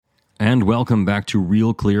And welcome back to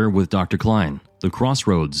Real Clear with Dr. Klein, the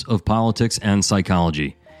crossroads of politics and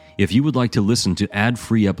psychology. If you would like to listen to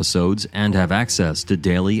ad-free episodes and have access to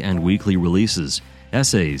daily and weekly releases,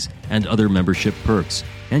 essays, and other membership perks,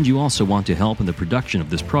 and you also want to help in the production of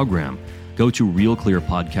this program, go to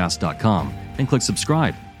realclearpodcast.com and click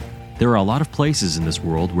subscribe. There are a lot of places in this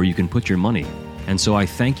world where you can put your money, and so I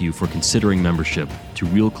thank you for considering membership to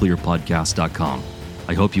realclearpodcast.com.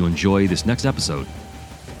 I hope you enjoy this next episode.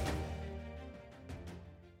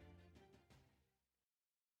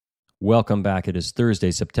 Welcome back. It is Thursday,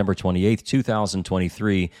 September 28th,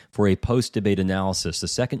 2023, for a post-debate analysis. The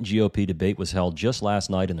second GOP debate was held just last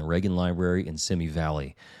night in the Reagan Library in Simi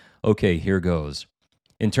Valley. Okay, here goes.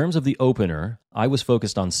 In terms of the opener, I was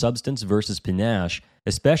focused on substance versus panache,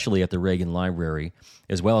 especially at the Reagan Library,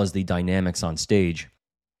 as well as the dynamics on stage.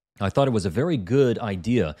 I thought it was a very good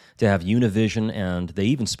idea to have Univision, and they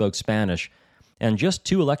even spoke Spanish. And just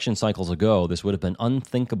 2 election cycles ago, this would have been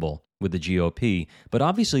unthinkable with the GOP, but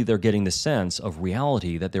obviously they're getting the sense of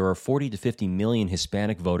reality that there are 40 to 50 million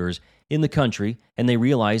Hispanic voters in the country, and they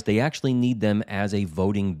realize they actually need them as a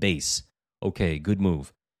voting base. Okay, good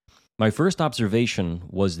move. My first observation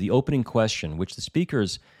was the opening question, which the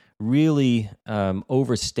speakers really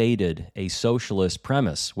overstated a socialist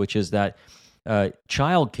premise, which is that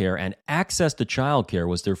childcare and access to childcare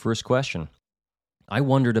was their first question. I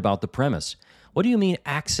wondered about the premise. What do you mean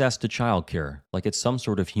access to childcare, like it's some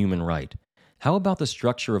sort of human right? How about the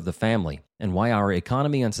structure of the family and why our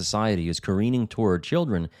economy and society is careening toward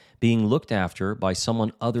children being looked after by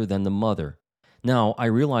someone other than the mother? Now, I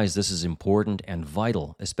realize this is important and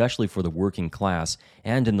vital, especially for the working class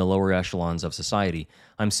and in the lower echelons of society.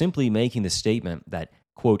 I'm simply making the statement that,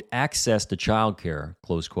 quote, access to childcare,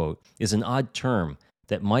 close quote, is an odd term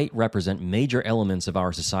that might represent major elements of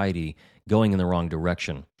our society going in the wrong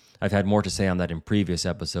direction. I've had more to say on that in previous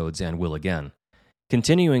episodes and will again.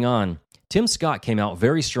 Continuing on, Tim Scott came out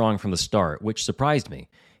very strong from the start, which surprised me.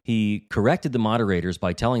 He corrected the moderators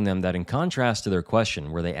by telling them that in contrast to their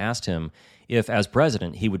question where they asked him if, as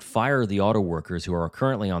president, he would fire the auto workers who are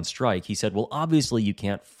currently on strike, he said, well, obviously you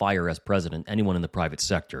can't fire as president anyone in the private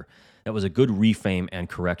sector. That was a good reframe and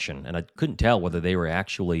correction, and I couldn't tell whether they were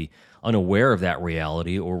actually unaware of that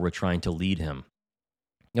reality or were trying to lead him.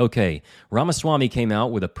 Okay, Ramaswamy came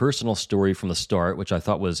out with a personal story from the start, which I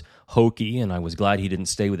thought was hokey, and I was glad he didn't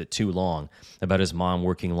stay with it too long, about his mom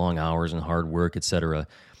working long hours and hard work, etc.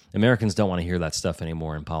 Americans don't want to hear that stuff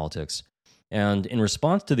anymore in politics. And in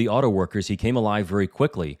response to the auto workers, he came alive very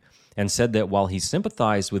quickly and said that while he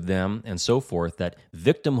sympathized with them and so forth, that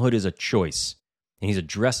victimhood is a choice. And he's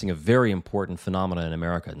addressing a very important phenomenon in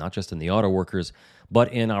America, not just in the auto workers,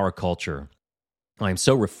 but in our culture. I am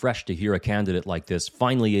so refreshed to hear a candidate like this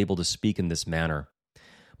finally able to speak in this manner.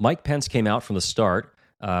 Mike Pence came out from the start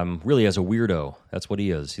really as a weirdo. That's what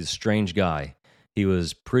he is. He's a strange guy. He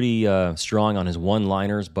was pretty strong on his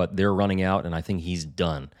one-liners, but they're running out, and I think he's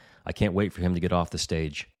done. I can't wait for him to get off the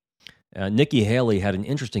stage. Nikki Haley had an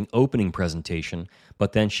interesting opening presentation,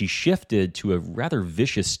 but then she shifted to a rather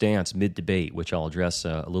vicious stance mid-debate, which I'll address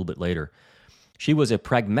a little bit later. She was a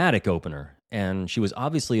pragmatic opener, and she was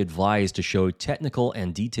obviously advised to show technical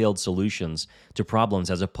and detailed solutions to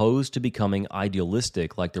problems as opposed to becoming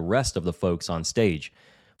idealistic like the rest of the folks on stage.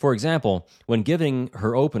 For example, when giving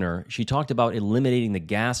her opener, she talked about eliminating the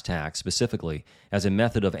gas tax specifically as a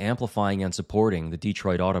method of amplifying and supporting the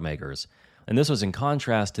Detroit automakers. And this was in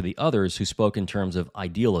contrast to the others who spoke in terms of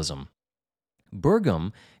idealism.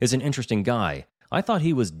 Burgum is an interesting guy. I thought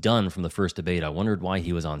he was done from the first debate. I wondered why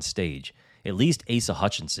he was on stage. At least Asa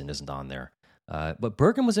Hutchinson isn't on there. But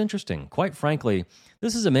Burgum was interesting. Quite frankly,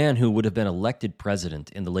 this is a man who would have been elected president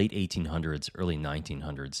in the late 1800s, early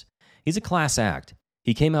 1900s. He's a class act.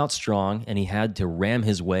 He came out strong, and he had to ram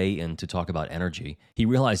his way in to talk about energy. He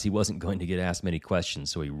realized he wasn't going to get asked many questions,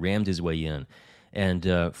 so he rammed his way in.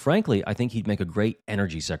 And frankly, I think he'd make a great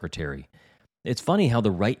energy secretary. It's funny how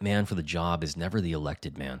the right man for the job is never the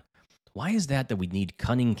elected man. Why is that we need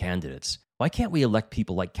cunning candidates? Why can't we elect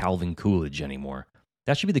people like Calvin Coolidge anymore?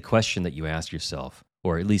 That should be the question that you ask yourself,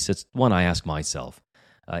 or at least it's one I ask myself.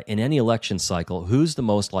 In any election cycle, who's the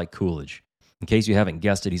most like Coolidge? In case you haven't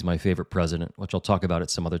guessed it, he's my favorite president, which I'll talk about at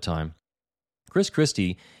some other time. Chris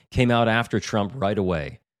Christie came out after Trump right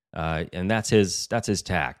away, and that's his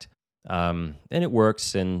tact. And it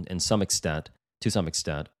works to some extent.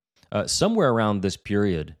 Somewhere around this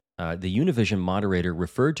period, the Univision moderator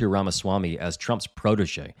referred to Ramaswamy as Trump's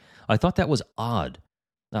protege. I thought that was odd.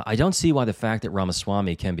 I don't see why the fact that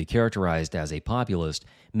Ramaswamy can be characterized as a populist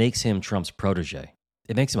makes him Trump's protege.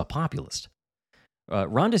 It makes him a populist.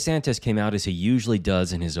 Ron DeSantis came out as he usually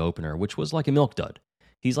does in his opener, which was like a milk dud.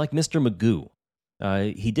 He's like Mr. Magoo.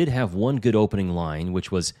 He did have one good opening line,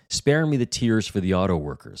 which was, "Spare me the tears for the auto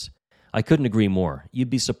workers." I couldn't agree more. You'd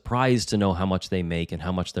be surprised to know how much they make and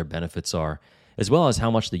how much their benefits are, as well as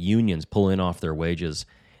how much the unions pull in off their wages.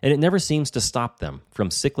 And it never seems to stop them from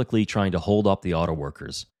cyclically trying to hold up the auto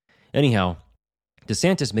workers. Anyhow,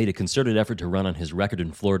 DeSantis made a concerted effort to run on his record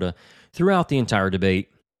in Florida throughout the entire debate.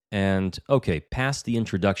 And, okay, past the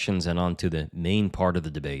introductions and on to the main part of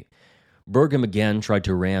the debate. Burgum again tried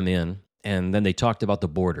to ram in, and then they talked about the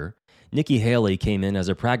border. Nikki Haley came in as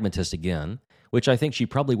a pragmatist again, which I think she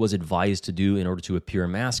probably was advised to do in order to appear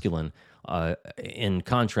masculine, in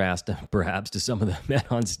contrast, perhaps, to some of the men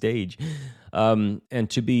on stage, and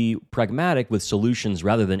to be pragmatic with solutions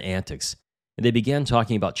rather than antics. And they began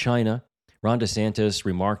talking about China. Ron DeSantis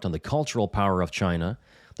remarked on the cultural power of China.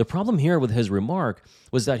 The problem here with his remark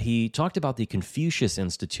was that he talked about the Confucius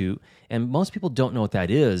Institute, and most people don't know what that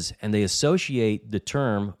is, and they associate the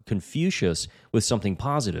term Confucius with something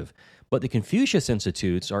positive. But the Confucius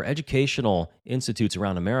Institutes are educational institutes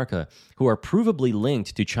around America who are provably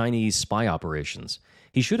linked to Chinese spy operations.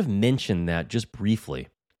 He should have mentioned that just briefly.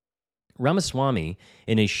 Ramaswamy,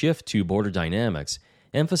 in a shift to border dynamics,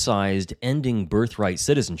 emphasized ending birthright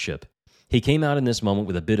citizenship. He came out in this moment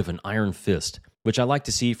with a bit of an iron fist, which I like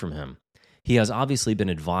to see from him. He has obviously been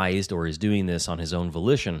advised or is doing this on his own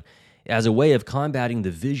volition as a way of combating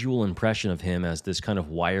the visual impression of him as this kind of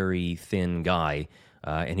wiry, thin guy,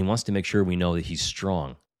 and he wants to make sure we know that he's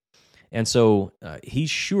strong. And so he's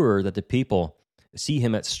sure that the people see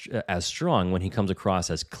him as strong when he comes across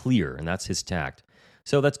as clear, and that's his tact.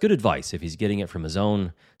 So that's good advice if he's getting it from his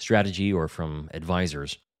own strategy or from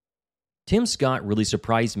advisors. Tim Scott really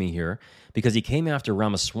surprised me here because he came after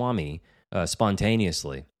Ramaswamy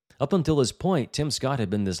spontaneously. Up until this point, Tim Scott had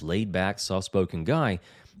been this laid-back, soft-spoken guy,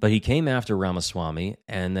 but he came after Ramaswamy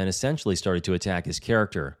and then essentially started to attack his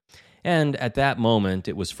character. And at that moment,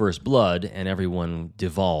 it was first blood, and everyone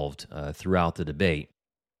devolved throughout the debate.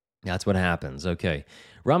 That's what happens. Okay.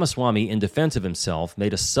 Ramaswamy, in defense of himself,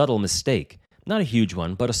 made a subtle mistake. Not a huge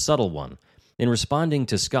one, but a subtle one. In responding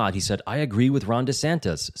to Scott, he said, "I agree with Ron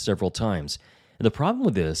DeSantis," several times. And the problem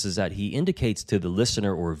with this is that he indicates to the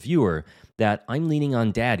listener or viewer that I'm leaning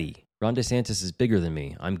on Daddy. Ron DeSantis is bigger than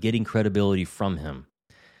me. I'm getting credibility from him.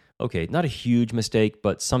 Okay, not a huge mistake,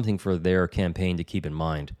 but something for their campaign to keep in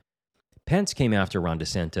mind. Pence came after Ron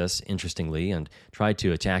DeSantis, interestingly, and tried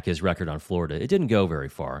to attack his record on Florida. It didn't go very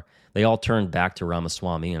far. They all turned back to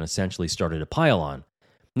Ramaswamy and essentially started a pile-on.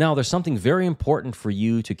 Now, there's something very important for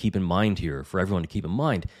you to keep in mind here, for everyone to keep in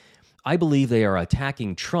mind. I believe they are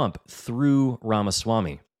attacking Trump through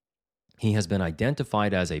Ramaswamy. He has been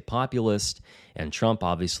identified as a populist, and Trump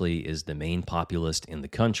obviously is the main populist in the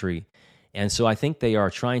country. And so I think they are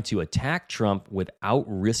trying to attack Trump without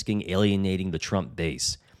risking alienating the Trump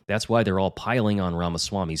base. That's why they're all piling on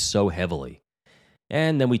Ramaswamy so heavily.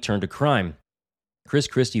 And then we turn to crime. Chris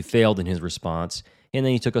Christie failed in his response, and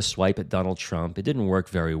then he took a swipe at Donald Trump. It didn't work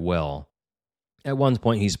very well. At one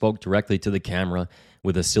point, he spoke directly to the camera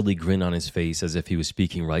with a silly grin on his face as if he was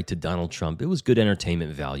speaking right to Donald Trump. It was good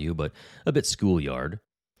entertainment value, but a bit schoolyard.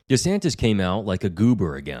 DeSantis came out like a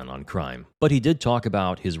goober again on crime, but he did talk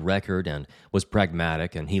about his record and was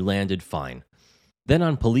pragmatic, and he landed fine. Then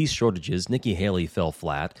on police shortages, Nikki Haley fell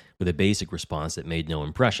flat with a basic response that made no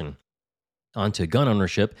impression. On to gun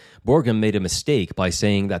ownership, Burgum made a mistake by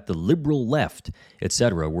saying that the liberal left,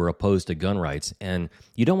 etc., were opposed to gun rights, and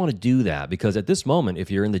you don't want to do that because at this moment,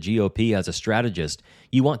 if you're in the GOP as a strategist,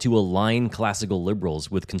 you want to align classical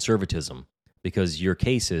liberals with conservatism because your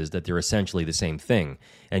case is that they're essentially the same thing,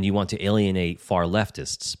 and you want to alienate far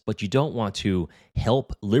leftists, but you don't want to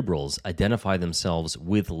help liberals identify themselves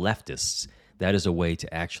with leftists. That is a way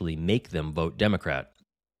to actually make them vote Democrat.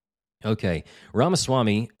 Okay,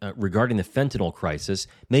 Ramaswamy, regarding the fentanyl crisis,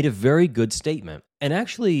 made a very good statement and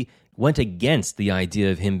actually went against the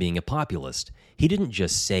idea of him being a populist. He didn't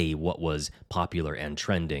just say what was popular and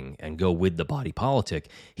trending and go with the body politic.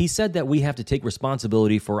 He said that we have to take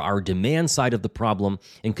responsibility for our demand side of the problem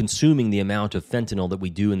in consuming the amount of fentanyl that we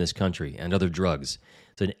do in this country and other drugs.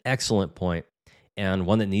 It's an excellent point and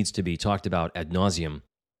one that needs to be talked about ad nauseum.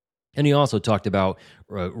 And he also talked about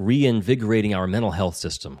reinvigorating our mental health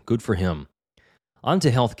system. Good for him. On to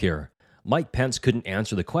healthcare. Mike Pence couldn't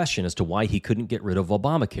answer the question as to why he couldn't get rid of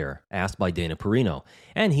Obamacare, asked by Dana Perino,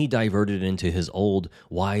 and he diverted it into his old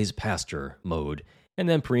wise pastor mode. And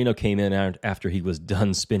then Perino came in after he was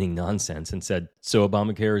done spinning nonsense and said, "So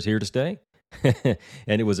Obamacare is here to stay?"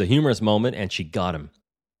 And it was a humorous moment, and she got him.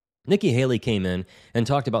 Nikki Haley came in and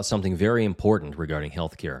talked about something very important regarding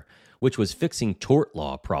healthcare, which was fixing tort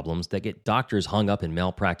law problems that get doctors hung up in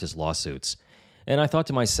malpractice lawsuits. And I thought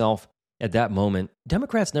to myself at that moment,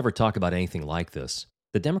 Democrats never talk about anything like this.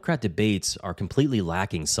 The Democrat debates are completely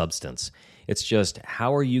lacking substance. It's just,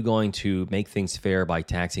 how are you going to make things fair by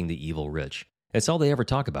taxing the evil rich? That's all they ever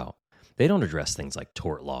talk about. They don't address things like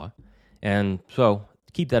tort law. And so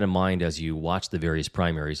keep that in mind as you watch the various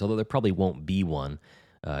primaries, although there probably won't be one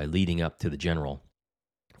leading up to the general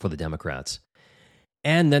for the Democrats.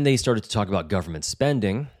 And then they started to talk about government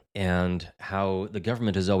spending and how the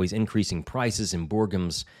government is always increasing prices in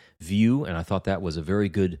Borgham's view. And I thought that was a very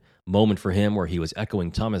good moment for him, where he was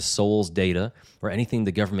echoing Thomas Sowell's data, where anything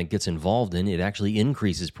the government gets involved in, it actually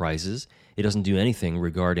increases prices. It doesn't do anything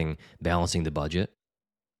regarding balancing the budget.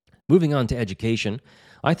 Moving on to education,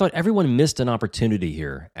 I thought everyone missed an opportunity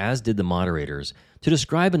here, as did the moderators, to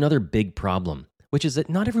describe another big problem, which is that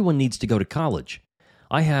not everyone needs to go to college.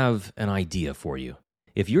 I have an idea for you.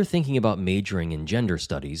 If you're thinking about majoring in gender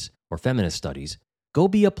studies or feminist studies, go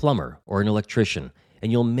be a plumber or an electrician,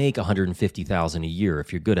 and you'll make $150,000 a year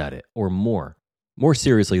if you're good at it, or more. More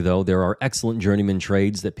seriously, though, there are excellent journeyman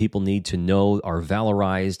trades that people need to know are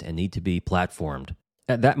valorized and need to be platformed.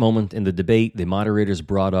 At that moment in the debate, the moderators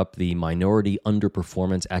brought up the minority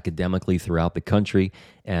underperformance academically throughout the country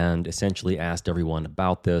and essentially asked everyone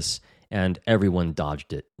about this, and everyone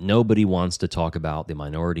dodged it. Nobody wants to talk about the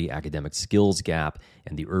minority academic skills gap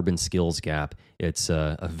and the urban skills gap. It's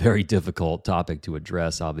a very difficult topic to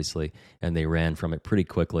address, obviously, and they ran from it pretty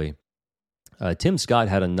quickly. Tim Scott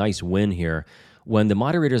had a nice win here when the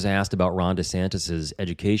moderators asked about Ron DeSantis'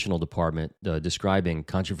 educational department, describing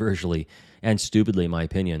controversially and stupidly, in my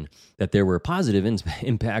opinion, that there were positive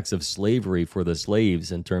impacts of slavery for the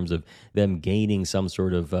slaves in terms of them gaining some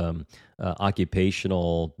sort of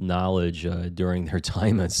occupational knowledge during their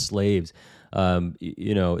time as slaves.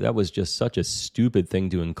 That was just such a stupid thing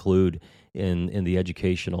to include in the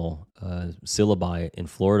educational syllabi in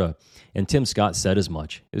Florida. And Tim Scott said as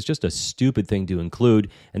much. It was just a stupid thing to include,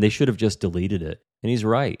 and they should have just deleted it. And he's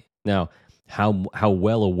right. Now, how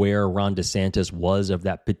well aware Ron DeSantis was of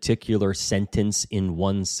that particular sentence in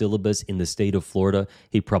one syllabus in the state of Florida,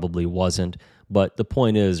 he probably wasn't. But the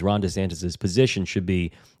point is, Ron DeSantis' position should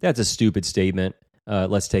be, that's a stupid statement.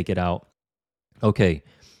 Let's take it out. Okay.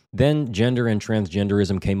 Then gender and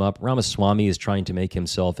transgenderism came up. Ramaswamy is trying to make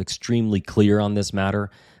himself extremely clear on this matter,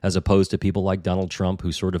 as opposed to people like Donald Trump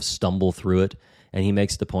who sort of stumble through it. And he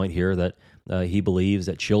makes the point here that he believes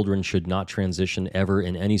that children should not transition ever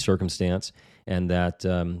in any circumstance, and that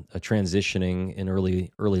a transitioning in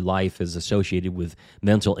early life is associated with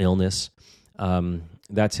mental illness.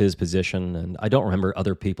 That's his position, and I don't remember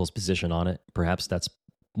other people's position on it. Perhaps that's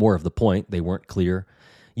more of the point. They weren't clear.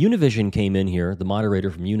 Univision came in here. The moderator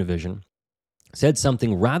from Univision said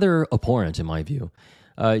something rather abhorrent, in my view.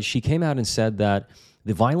 She came out and said that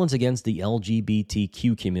the violence against the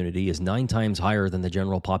LGBTQ community is 9 times higher than the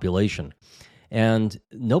general population. And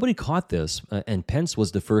nobody caught this, and Pence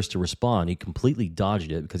was the first to respond. He completely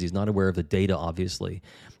dodged it because he's not aware of the data, obviously.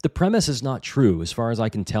 The premise is not true, as far as I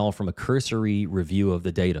can tell from a cursory review of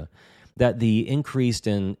the data, that the increase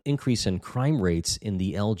in crime rates in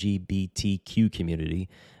the LGBTQ community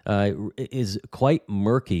is quite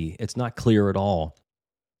murky. It's not clear at all.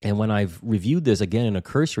 And when I've reviewed this again in a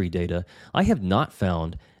cursory data, I have not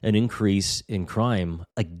found an increase in crime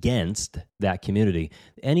against that community.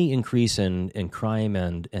 Any increase in crime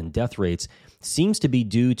and death rates seems to be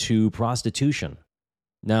due to prostitution.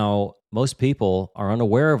 Now, most people are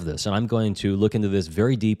unaware of this, and I'm going to look into this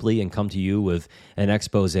very deeply and come to you with an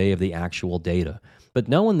expose of the actual data. But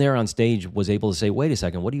no one there on stage was able to say, wait a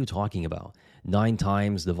second, what are you talking about? 9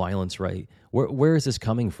 times the violence rate. Where is this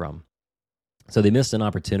coming from? So they missed an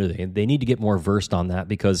opportunity. They need to get more versed on that,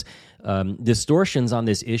 because distortions on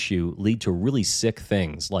this issue lead to really sick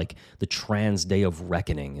things like the Trans Day of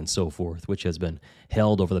Reckoning and so forth, which has been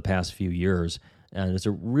held over the past few years. And it's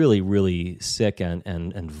a really, really sick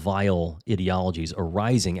and vile ideologies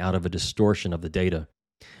arising out of a distortion of the data.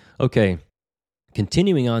 Okay,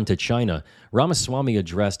 continuing on to China, Ramaswamy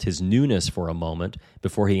addressed his newness for a moment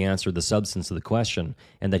before he answered the substance of the question,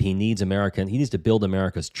 and that he needs to build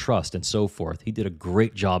America's trust and so forth. He did a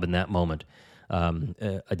great job in that moment,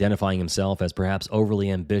 identifying himself as perhaps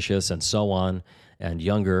overly ambitious and so on, and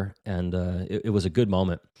younger, and it was a good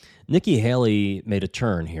moment. Nikki Haley made a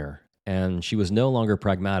turn here, and she was no longer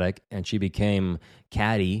pragmatic, and she became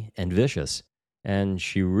catty and vicious, and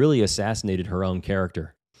she really assassinated her own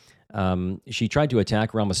character. She tried to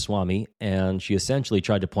attack Ramaswamy, and she essentially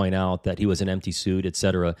tried to point out that he was an empty suit,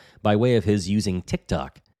 etc., by way of his using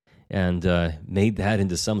TikTok, and made that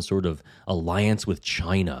into some sort of alliance with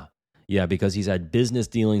China. Yeah, because he's had business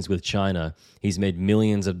dealings with China. He's made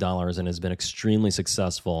millions of dollars and has been extremely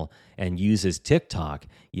successful and uses TikTok.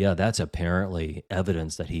 Yeah, that's apparently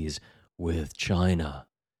evidence that he's with China.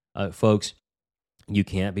 Folks, you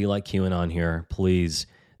can't be like QAnon here. Please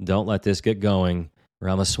don't let this get going.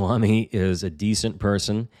 Ramaswamy is a decent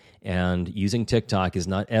person, and using TikTok is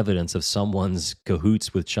not evidence of someone's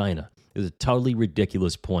cahoots with China. It was a totally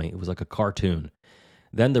ridiculous point. It was like a cartoon.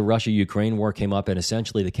 Then the Russia-Ukraine war came up, and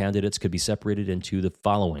essentially the candidates could be separated into the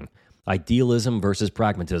following: idealism versus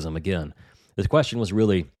pragmatism. Again, the question was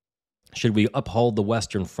really, should we uphold the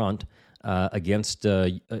Western Front against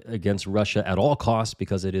Russia at all costs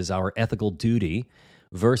because it is our ethical duty,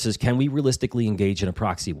 versus can we realistically engage in a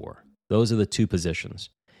proxy war? Those are the two positions.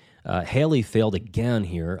 Haley failed again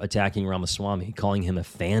here, attacking Ramaswamy, calling him a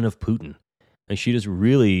fan of Putin. And she just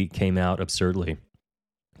really came out absurdly.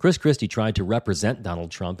 Chris Christie tried to represent Donald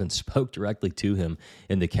Trump and spoke directly to him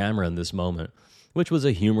in the camera in this moment, which was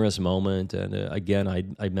a humorous moment. And again,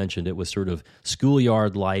 I mentioned it was sort of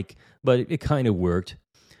schoolyard-like, but it kind of worked.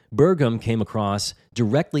 Burgum came across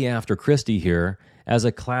directly after Christie here as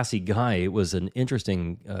a classy guy. It was an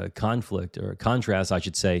interesting conflict, or contrast, I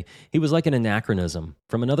should say. He was like an anachronism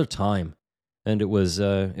from another time, and it was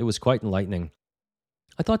quite enlightening.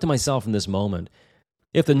 I thought to myself in this moment,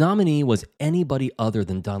 if the nominee was anybody other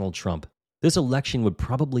than Donald Trump, this election would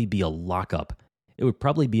probably be a lockup. It would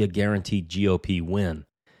probably be a guaranteed GOP win.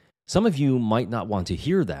 Some of you might not want to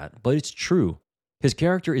hear that, but it's true. His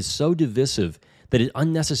character is so divisive that it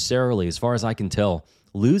unnecessarily, as far as I can tell,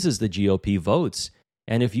 loses the GOP votes.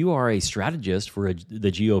 And if you are a strategist for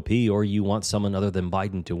the GOP, or you want someone other than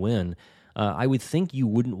Biden to win, I would think you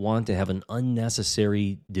wouldn't want to have an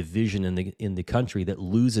unnecessary division in the country that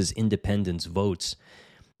loses independents' votes.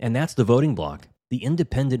 And that's the voting bloc. The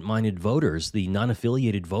independent-minded voters, the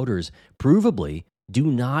non-affiliated voters, provably do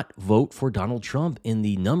not vote for Donald Trump in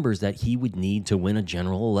the numbers that he would need to win a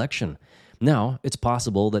general election. Now, it's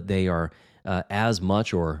possible that they are as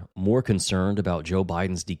much or more concerned about Joe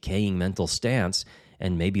Biden's decaying mental stance,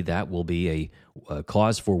 and maybe that will be a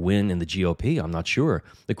cause for win in the GOP. I'm not sure.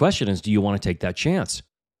 The question is, do you want to take that chance?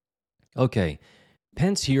 Okay,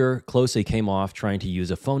 Pence here closely came off trying to use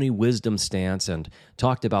a phony wisdom stance and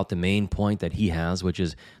talked about the main point that he has, which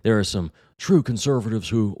is there are some true conservatives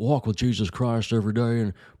who walk with Jesus Christ every day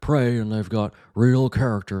and pray, and they've got real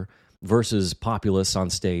character, versus populists on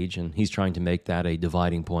stage, and he's trying to make that a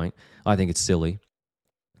dividing point. I think it's silly.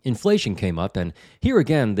 Inflation came up, and here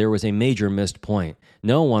again there was a major missed point.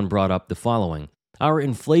 No one brought up the following. Our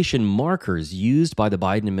inflation markers used by the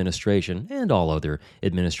Biden administration and all other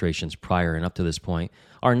administrations prior and up to this point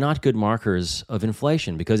are not good markers of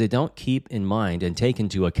inflation because they don't keep in mind and take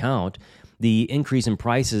into account the increase in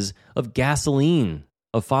prices of gasoline,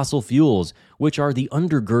 of fossil fuels, which are the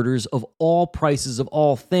undergirders of all prices of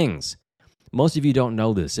all things. Most of you don't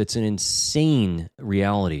know this. It's an insane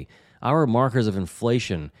reality. Our markers of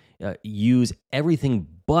inflation use everything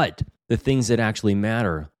but the things that actually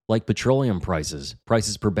matter, like petroleum prices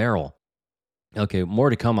per barrel. Okay, more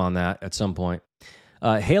to come on that at some point.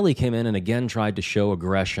 Haley came in and again tried to show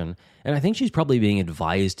aggression, and I think she's probably being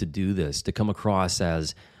advised to do this, to come across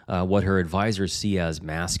as what her advisors see as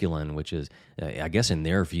masculine, which is, I guess in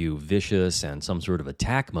their view, vicious and some sort of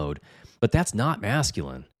attack mode. But that's not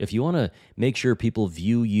masculine. If you want to make sure people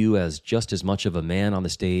view you as just as much of a man on the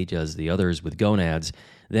stage as the others with gonads,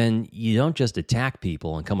 then you don't just attack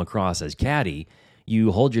people and come across as catty.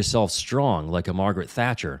 You hold yourself strong like a Margaret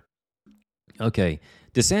Thatcher. Okay,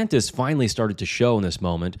 DeSantis finally started to show in this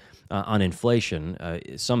moment on inflation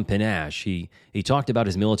some panache. He talked about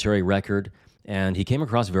his military record, and he came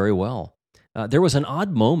across very well. There was an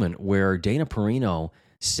odd moment where Dana Perino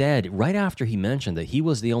said, right after he mentioned that he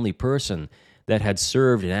was the only person that had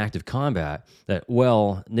served in active combat, that,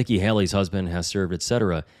 well, Nikki Haley's husband has served,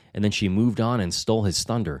 etc., and then she moved on and stole his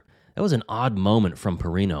thunder. That was an odd moment from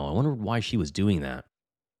Perino. I wonder why she was doing that.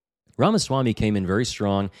 Ramaswamy came in very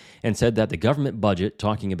strong and said that the government budget,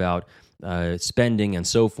 talking about spending and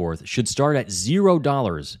so forth, should start at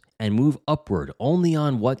 $0 and move upward only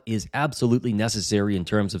on what is absolutely necessary in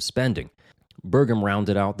terms of spending. Burgum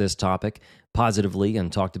rounded out this topic positively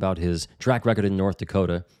and talked about his track record in North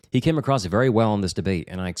Dakota. He came across very well in this debate,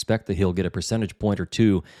 and I expect that he'll get a percentage point or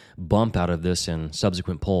two bump out of this in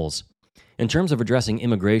subsequent polls. In terms of addressing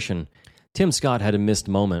immigration, Tim Scott had a missed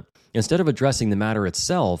moment. Instead of addressing the matter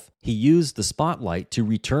itself, he used the spotlight to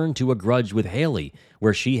return to a grudge with Haley,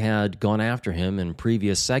 where she had gone after him in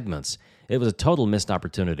previous segments. It was a total missed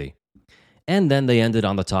opportunity. And then they ended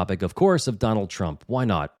on the topic, of course, of Donald Trump. Why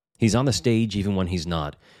not? He's on the stage even when he's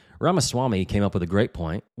not. Ramaswamy came up with a great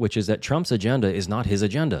point, which is that Trump's agenda is not his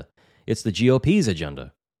agenda. It's the GOP's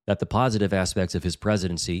agenda that the positive aspects of his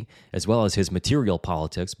presidency, as well as his material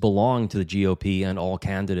politics, belong to the GOP and all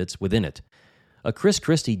candidates within it. Chris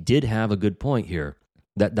Christie did have a good point here,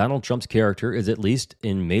 that Donald Trump's character is at least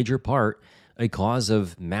in major part a cause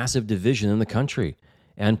of massive division in the country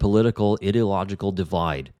and political ideological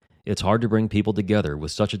divide. It's hard to bring people together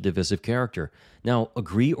with such a divisive character. Now,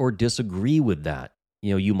 agree or disagree with that.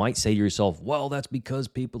 You might say to yourself, well, that's because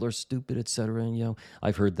people are stupid, etc. And,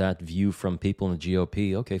 I've heard that view from people in the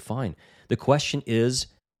GOP. Okay, fine. The question is,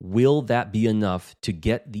 will that be enough to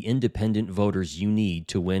get the independent voters you need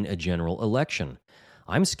to win a general election?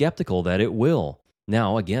 I'm skeptical that it will.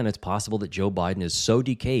 Now, again, it's possible that Joe Biden is so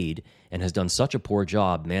decayed and has done such a poor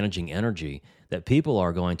job managing energy that people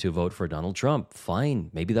are going to vote for Donald Trump. Fine,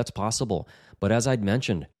 maybe that's possible. But as I'd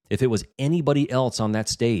mentioned, if it was anybody else on that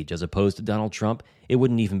stage as opposed to Donald Trump, it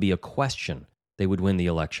wouldn't even be a question. They would win the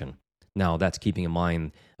election. Now, that's keeping in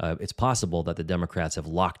mind it's possible that the Democrats have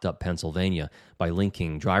locked up Pennsylvania by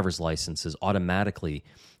linking driver's licenses automatically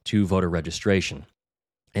to voter registration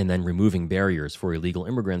and then removing barriers for illegal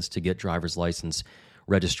immigrants to get driver's license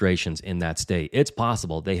registrations in that state. It's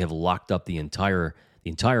possible they have locked up the entire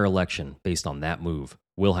election based on that move.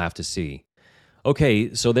 We'll have to see.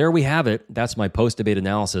 Okay, so there we have it. That's my post-debate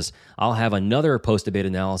analysis. I'll have another post-debate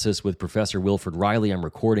analysis with Professor Wilfred Riley I'm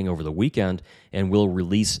recording over the weekend and will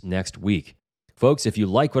release next week. Folks, if you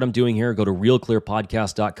like what I'm doing here, go to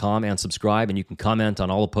realclearpodcast.com and subscribe, and you can comment on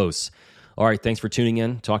all the posts. All right, thanks for tuning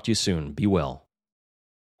in. Talk to you soon. Be well.